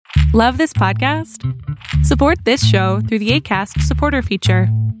Love this podcast? Support this show through the Acast supporter feature.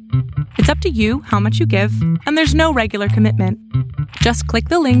 It's up to you how much you give, and there's no regular commitment. Just click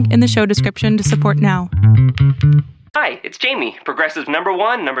the link in the show description to support now. Hi, it's Jamie, Progressive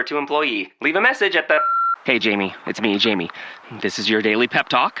 #1, #2 employee. Leave a message at the... Hey, Jamie, it's me, Jamie. This is your daily pep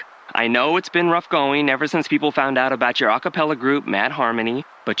talk. I know it's been rough going ever since people found out about your a cappella group, Mad Harmony,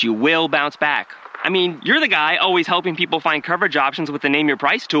 but you will bounce back. I mean, you're the guy always helping people find coverage options with the Name Your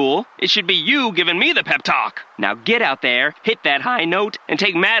Price tool. It should be you giving me the pep talk. Now get out there, hit that high note, and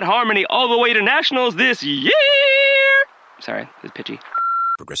take Mad Harmony all the way to nationals this year! Sorry, it's pitchy.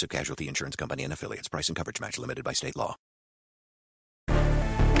 Progressive Casualty Insurance Company and Affiliates. Price and coverage match limited by state law.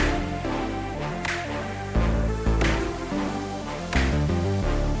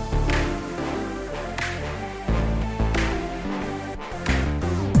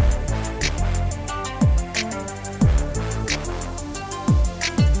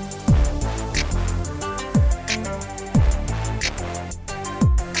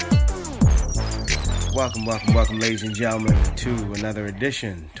 Welcome, ladies and gentlemen, to another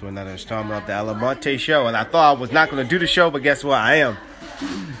edition, to another installment of the Alamonte Show. And I thought I was not going to do the show, but guess what? I am.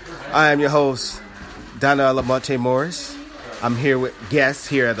 I am your host, Donna Alamonte Morris. I'm here with guests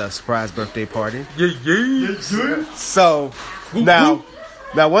here at the surprise birthday party. Yeah. So, now,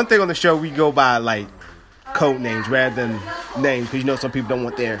 one thing on the show, we go by, like, code names rather than names, because you know some people don't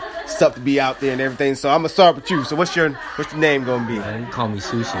want their stuff to be out there and everything. So I'm going to start with you. So what's your name going to be? You call me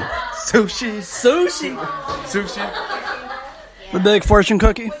Sushi. Sushi. The Big Fortune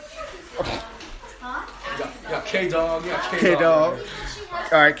Cookie. Got K-Dog. K-Dog.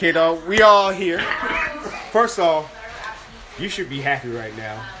 All right, K-Dog. We all here. First off, you should be happy right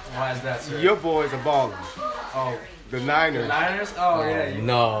now. Why is that, sir? Your boys are balling. Oh, The Niners. the Niners? Oh, yeah.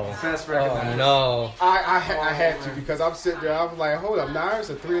 No. Best record. No. I had to because I'm sitting there. I was like, hold up,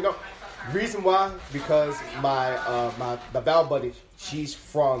 Niners are 3-0. Reason why? Because my Val buddy, she's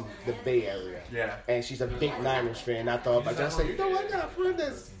from the Bay Area. Yeah. And she's a big Niners fan. I thought about that. I said, you know what? I got a friend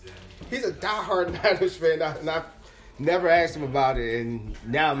he's a diehard Niners fan. And I've never asked him about it, and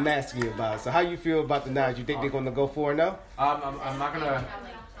now I'm asking you about it. So how you feel about the Niners? You think they're going to go 4-0? I'm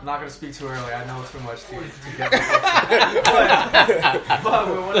not gonna speak too early. I know too much to get. but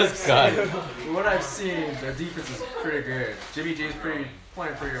what I've seen, their defense is pretty good. Jimmy G is playing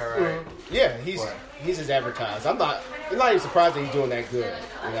pretty alright. Yeah, he's as advertised. I'm not even surprised that he's doing that good.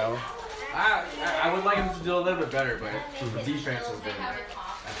 You know. I would like him to do a little bit better, but the defense has been, I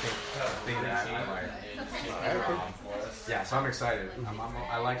think that I like. Yeah, so I'm excited.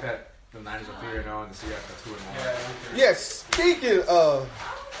 I like that the Niners are 3-0 and the Seahawks are 2-1. Yes. Speaking of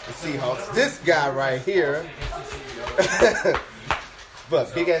the Seahawks, this guy right here,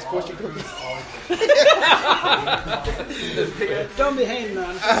 but big ass fortune cookie. Don't be hating,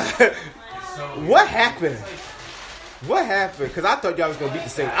 man. What happened? Because I thought y'all was gonna beat the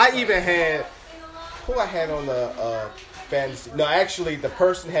Saints. I even had who I had on the fantasy. No, actually, the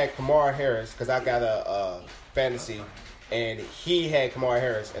person had Kamara Harris because I got a fantasy, and he had Kamara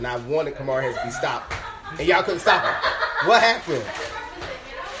Harris, and I wanted Kamara Harris to be stopped, and y'all couldn't stop him. What happened?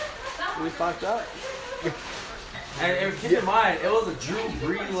 We fucked up. And keep in mind, it was a Drew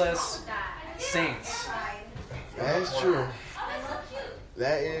Brees-less Saints. That is true.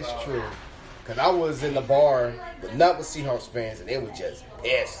 That is true. Because I was in the bar, but not with Seahawks fans, and they were just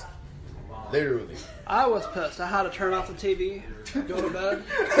pissed. Literally. I was pissed. I had to turn off the TV, go to bed.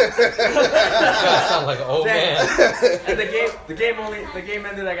 I sound like an old man. And the game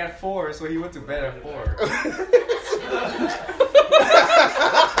ended. I got 4, so he went to bed at 4.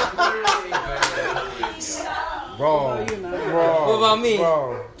 Wrong. What about me?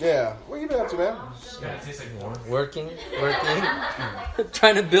 Wrong. Yeah. What you been up to, man? Working.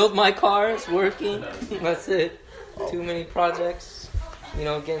 Trying to build my cars, working. That's it. Too many projects. You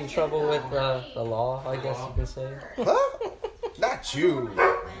know, get in trouble with the law, I guess you can say. Huh? Not you.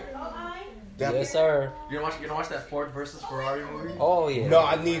 Yes, sir. You gonna watch that Ford versus Ferrari movie? Oh, yeah. No,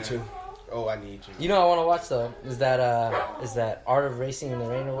 I need to. You know, I want to watch though. Is that Art of Racing in the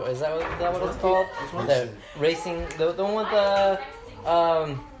Rain? Is that what it's called? The racing, the one with the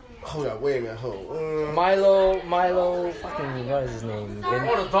Hold on, wait a minute. Milo. Fucking what is his name?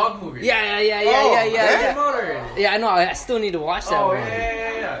 Oh, the dog movie. Yeah. Yeah, I know. I still need to watch that one.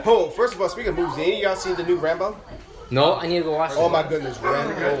 Yeah. Hold. First of all, speaking of movies, any of y'all seen the new Rambo? No, I need to go watch it. Oh my goodness,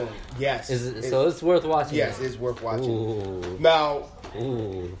 Rambo. Yes. So it's worth watching. Yes, it's worth watching. Ooh. Now,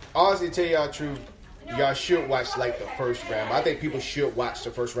 Ooh. honestly, to tell y'all the truth, y'all should watch like the first Rambo. I think people should watch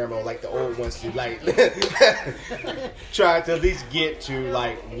the first Rambo, like the old ones, to like try to at least get to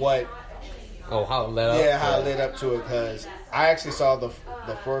like what. Oh, how it led up. Yeah, how it led up to it. Because I actually saw the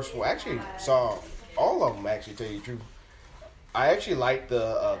first one. Actually, saw all of them. Actually, to tell you the truth, I actually liked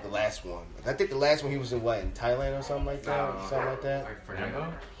the last one. I think the last one he was in Thailand or something like that. Something like that. Like for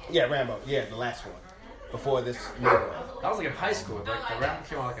Rambo? Yeah, Rambo. Yeah, the last one before this new one. That was like in high school. Like the Rambo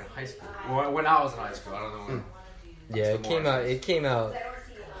came out like in high school. Well, when I was in high school, I don't know when. Yeah, it came out. It came out.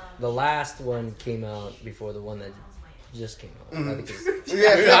 The last one came out before the one that just came out. I think it's,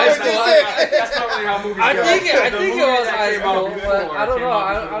 That's not really how movies go. I think it was high came out school, before but I don't know.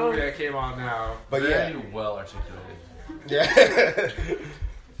 I The don't. movie that came out now. But Very yeah, well articulated. yeah.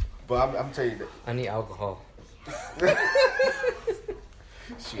 But I'm telling you that. I need alcohol.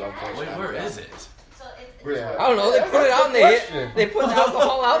 Shoot, I'm Wait, where is it? Yeah. I don't know. They put it out and they put the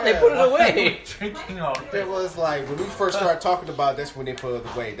alcohol out and they put it away. Drinking all It was like when we first started talking about this, when they put it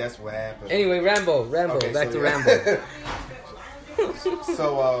away. That's what happened. Anyway, Rambo. Okay, Back so to yeah.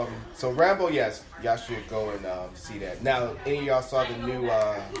 Rambo. So Rambo, yes, y'all should go and see that. Now, any of y'all saw the new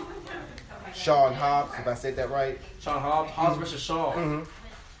Sean Hobbs? If I said that right? Sean Hobbs versus Shaw. Mm-hmm.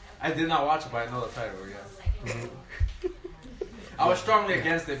 I did not watch it, but I know the title. Yeah. I was strongly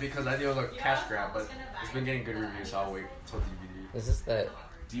against it because I knew it was a cash grab, but it's been getting good reviews, so I'll wait until DVD. Is this that?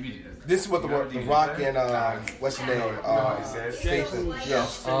 DVD. This is what the Rock and what's his name? Statham.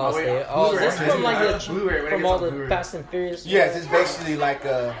 Yes. Oh, wait, is this from like the Blu-ray, from all the Fast and Furious? Yes, it's basically like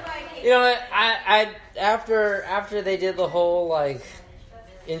You know what? I after they did the whole like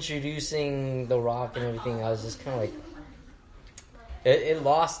introducing the Rock and everything, I was just kind of like, it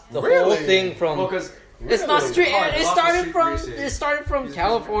lost the whole thing from. Well, because it's not street. It racing. started from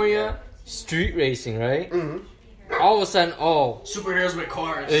California street racing, right? Mm-hmm. All of a sudden, superheroes with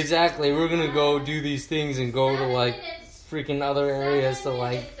cars. exactly. We're gonna go do these things and go to like freaking other areas to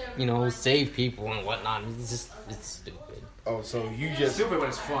like save people and whatnot. It's stupid. oh, so you It's just stupid, but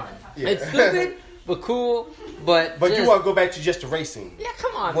it's fun. yeah. It's stupid, but cool. But But just, you want to go back to just the racing? Yeah,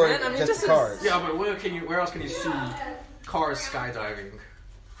 come on, Where- man. I mean, just this the cars. Yeah, but where else can you see cars skydiving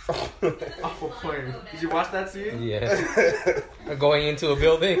off a plane? Did you watch that scene? Yeah. Going into a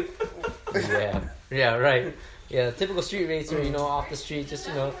building. Yeah, right. Yeah, typical street racer, off the street, just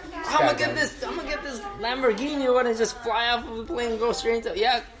I'm gonna get this Lamborghini or whatever, just fly off of the plane and go straight into.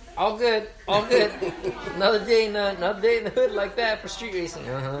 Yeah, all good. Another day in the hood like that for street racing.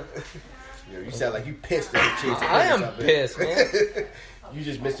 You sound like you pissed at the chase. I am pissed, man. You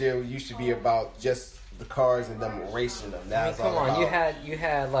just missed it. It used to be about just the cars and them racing them. Now I mean, it's come all on, about, you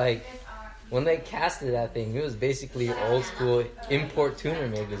had like when they casted that thing, it was basically old school import tuner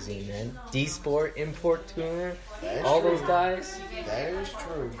magazine, man. D-Sport, import tuner, all those guys. That is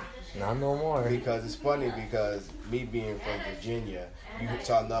true. Not no more. Because it's funny because me being from Virginia, you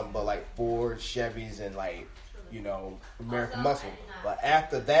saw nothing but like Ford, Chevys, and like American Muscle. But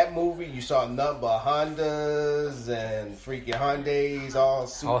after that movie, you saw nothing but Hondas and freaking Hyundais all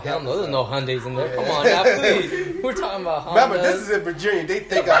souped Oh hell up no, and there's no stuff. Hyundais in there. Come on now, please. We're talking about Hondas. Remember, this is in Virginia. They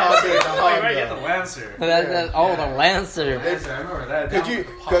think a Honda is a Oh, you might get the Honda. Lancer. The Lancer. Lancer, I remember that.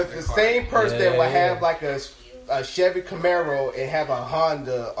 Because the same person that would Yeah. have like a Chevy Camaro and have a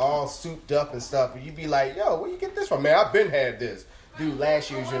Honda all souped up and stuff, and you'd be like, yo, where you get this from, man? I've been had this. Dude,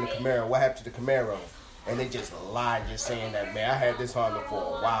 last year you was in the Camaro. What happened to the Camaro? And they just lied, just saying that, man, I had this Honda for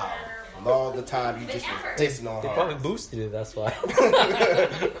a while. And all the time you just was dissing on They Honda. probably boosted it, that's why.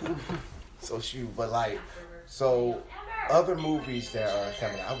 So shoot, but like, so other movies that are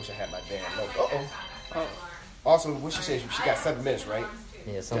coming out. I wish I had my damn notes. Also, what she said, she got 7 minutes, right?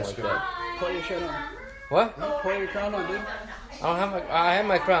 Yeah, something That's like good. that. Put your shirt on. What? Put your crown on, dude. I have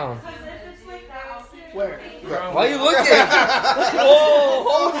my crown. Where? Why are you looking?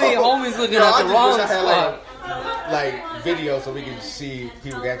 Oh, homie's looking No, at I the just wrong wish I spot. had like video so we can see,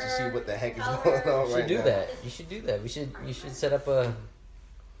 people can actually see what the heck is going on You right should do now. that. You should do that. You should set up a.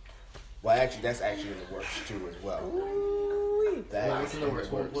 Well, actually, that's actually in the works too as well. That What's is in the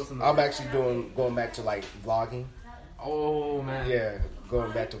works? What's in the I'm works? actually going back to like vlogging. Oh man. Yeah,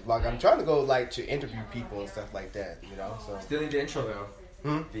 going back to vlogging. I'm trying to go like to interview people and stuff like that. So Still need the intro though.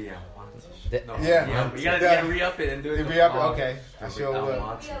 Hmm? The no. Yeah. You gotta re-up it and do it. If the we up, vlog. okay, I sure will.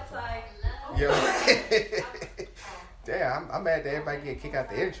 Almonte. Yeah. Damn, I'm mad that everybody get kicked out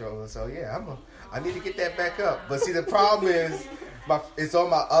the intro. So yeah, I need to get that back up. But see, the problem is, it's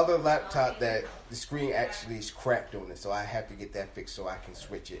on my other laptop that the screen actually is cracked on it. So I have to get that fixed so I can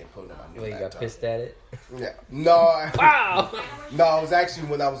switch it and put it on my new Well, you laptop. got pissed at it. Yeah. No. Wow. No, it was actually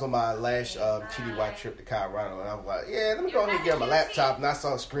when I was on my last TDY trip to Colorado, and I was like, yeah, let me go ahead and get my laptop, and I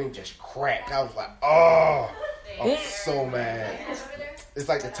saw the screen just crack. I was like, oh, I'm so mad. It's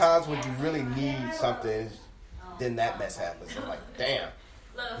like the times when you really need something, then that mess happens. I'm like, damn.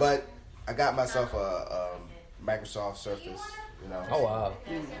 But I got myself a Microsoft Surface. You know. Oh wow.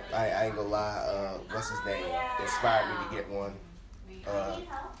 I ain't gonna lie. What's his name? Inspired me to get one.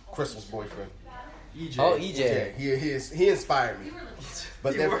 Crystal's boyfriend. EJ. Oh, EJ. Yeah, he inspired me.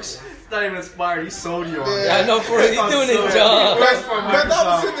 But He's not even inspired. He sold you on Yeah. that. I know for he's doing his job.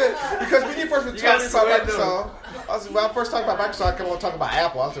 Because when you first were talking about Microsoft, when I first talked about Microsoft, I kept on talking about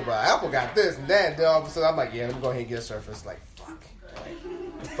Apple. I was like, well, Apple got this and that. And then all of a sudden, I'm like, yeah, let me go ahead and get a Surface. Like, fuck.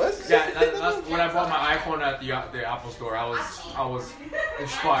 Yeah, that's when I bought my iPhone at the Apple store. I was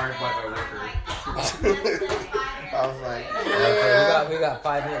inspired by the record. I was like, Okay, yeah. we got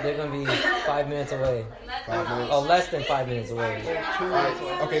 5 minutes. They're gonna be 5 minutes away. 5 minutes. Oh, less than 5 minutes away.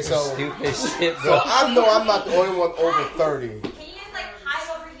 Right. Okay, so Stupid shit, so bro. I know I'm not the only one over 30. Can you just like hide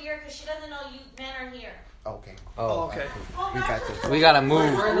over here because she doesn't know you men are here. Okay. Oh, Okay. We got this. we gotta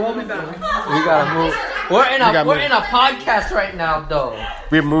move. We'll be back. We gotta move. We're in a podcast right now, though.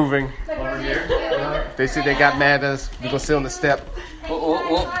 We're moving. Over here. They said they got mad at us. We're going to sit on the step.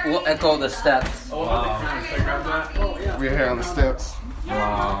 We'll echo the steps. Yeah. We're here on the steps.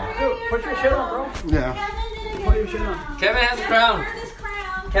 Wow. Dude, put your shit on, bro. Yeah. Put your shit on. Kevin has a crown.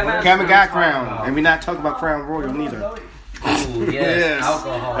 Kevin got crown. And we're not talking about Crown Royal neither. Ooh, yes.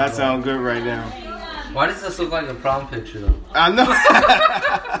 Alcohol. That sounds good right now. Why does this look like a prom picture, though? I know.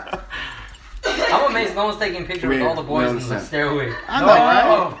 I'm amazed no one's taking pictures with all the boys in the stairway. I know,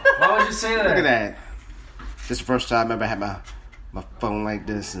 right? Why would you say that? Look at that. This is the first time I ever had my phone like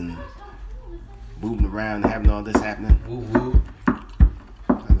this and moving around and having all this happening. Woo woo.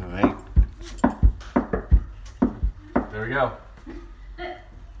 I know, right? There we go.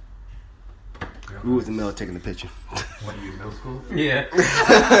 We was in the middle of taking the picture. What are you, middle school? Yeah.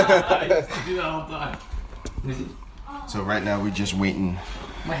 I used to do that all the time. So right now we're just waiting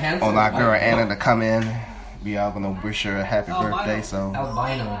My hands on our girl are Anna to come in. We all gonna wish her a happy birthday. So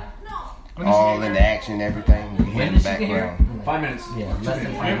albino. all in the action and everything. We here in the background. 5 minutes. Yeah, less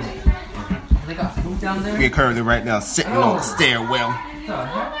than 5 minutes. They got food down there? We're currently right now sitting on the stairwell.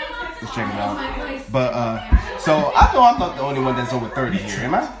 Let's check it out. But so I know I'm not the only one that's over 30 here,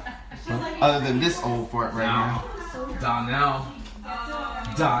 am I? Other than this old fart right now. Donnell.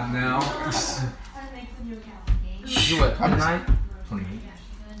 You what, 29? 28.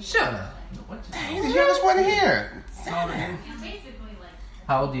 Shut up. He's the youngest one here.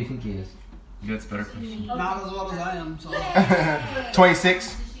 How old do you think he is? That's a better question. Not as well as I am, so.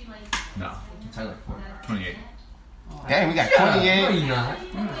 26. No. It's like 28. Dang, we got No, 28. you're not.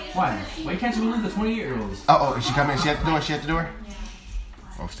 Why? Why can't you believe the 28-year-olds? Oh, is she coming? She at the door? She at the door?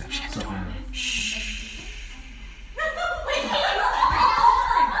 Oh, step. She at the door.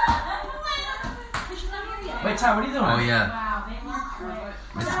 Wait, Ty, what are you doing? Oh, yeah.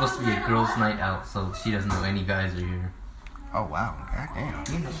 It's supposed to be a girls' night out, so she doesn't know any guys are here. Oh, wow. God damn.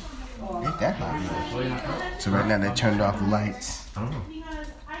 Ain't that loud? So right now they turned off the lights. I don't know.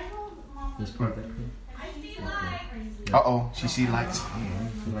 He's part of that crew. Uh-oh. She see lights.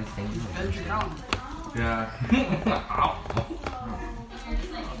 He likes hanging out. Yeah.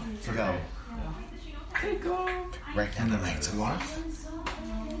 Go. Right now the lights are off.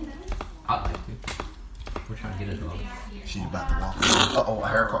 I'd like to. We're trying to get it off. She's about to walk. Uh-oh. I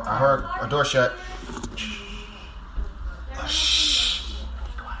heard a door shut. Shh.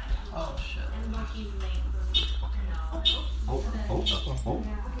 Oh, shit. Oh.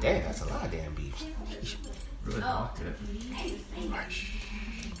 Damn, that's a lot of damn beefs. Really blocked it.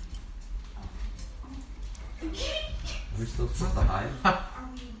 We're still supposed to hide.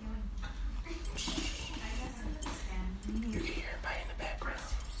 You can hear everybody in the background.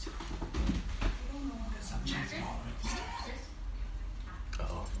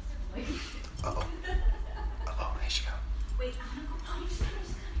 Uh-oh. There she go.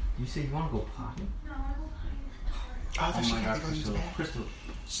 You say you want to go potty? Oh, there she Oh my go. God, They gonna use the Crystal. bathroom. Crystal.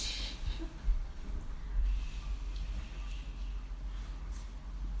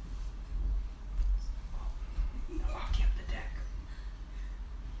 Walk up the deck.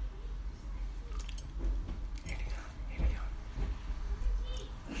 Here we go.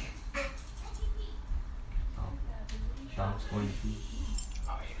 Dom's going to pee.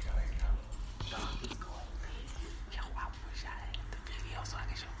 Oh, here we go. Yo, I wish I had the video so I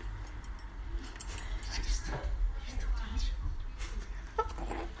can show you.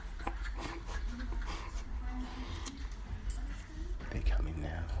 They coming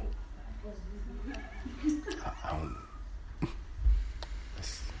now. I don't.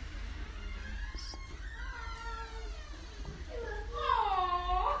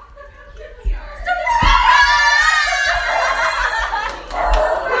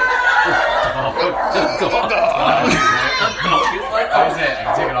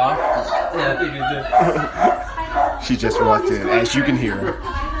 She just walked in, as you can hear.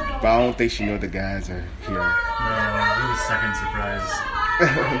 But I don't think she know the guys are here. No, he was second surprise.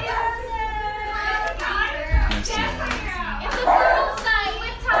 Let's see. It's a girls' night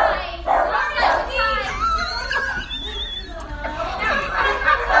with time. Girls' night with time.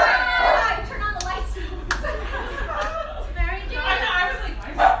 Turn on the lights. It's very good.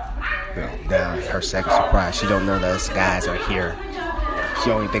 Well, now it's her second surprise. She don't know those guys are here.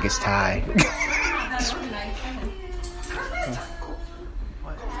 She only think it's Ty.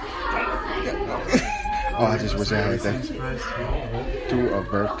 Oh, I just wish I had that. Do a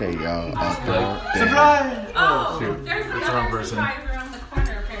birthday, y'all. Surprise! Oh, shoot. It's the wrong person. Around the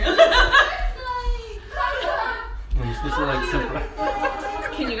corner, apparently. This is like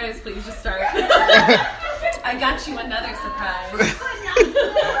surprise. Can you guys please just start? I got you another surprise.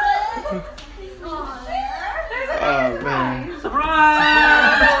 Oh, man.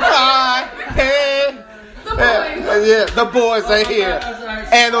 Surprise! Hey! The boys. Yeah, the boys are here.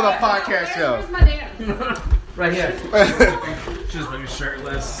 And on a podcast show. Where's my dance? Right here. She's maybe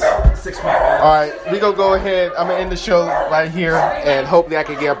shirtless. 6 months. Alright, we gonna go ahead. I'm gonna end the show right here, and hopefully I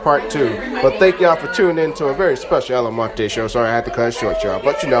can get a part 2. But thank y'all for tuning in to a very special Alamonte show. Sorry I had to cut it short, y'all.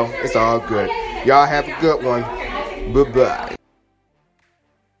 But you know, it's all good. Y'all have a good one. Bye-bye.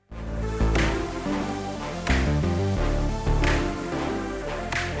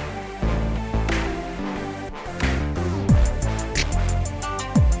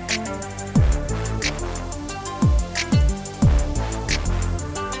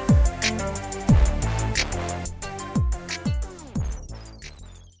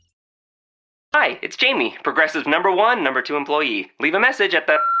 Hi, it's Jamie, Progressive number 1, number 2 employee. Leave a message at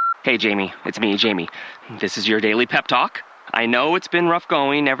the... Hey, Jamie, it's me, Jamie. This is your daily pep talk. I know it's been rough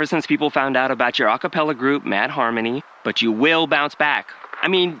going ever since people found out about your a cappella group, Mad Harmony, but you will bounce back. I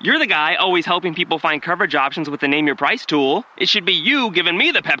mean, you're the guy always helping people find coverage options with the Name Your Price tool. It should be you giving me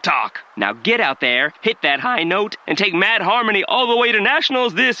the pep talk. Now get out there, hit that high note, and take Mad Harmony all the way to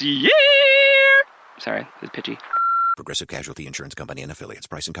nationals this year! Sorry, it's pitchy. Progressive Casualty Insurance Company and Affiliates.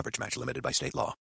 Price and coverage match limited by state law.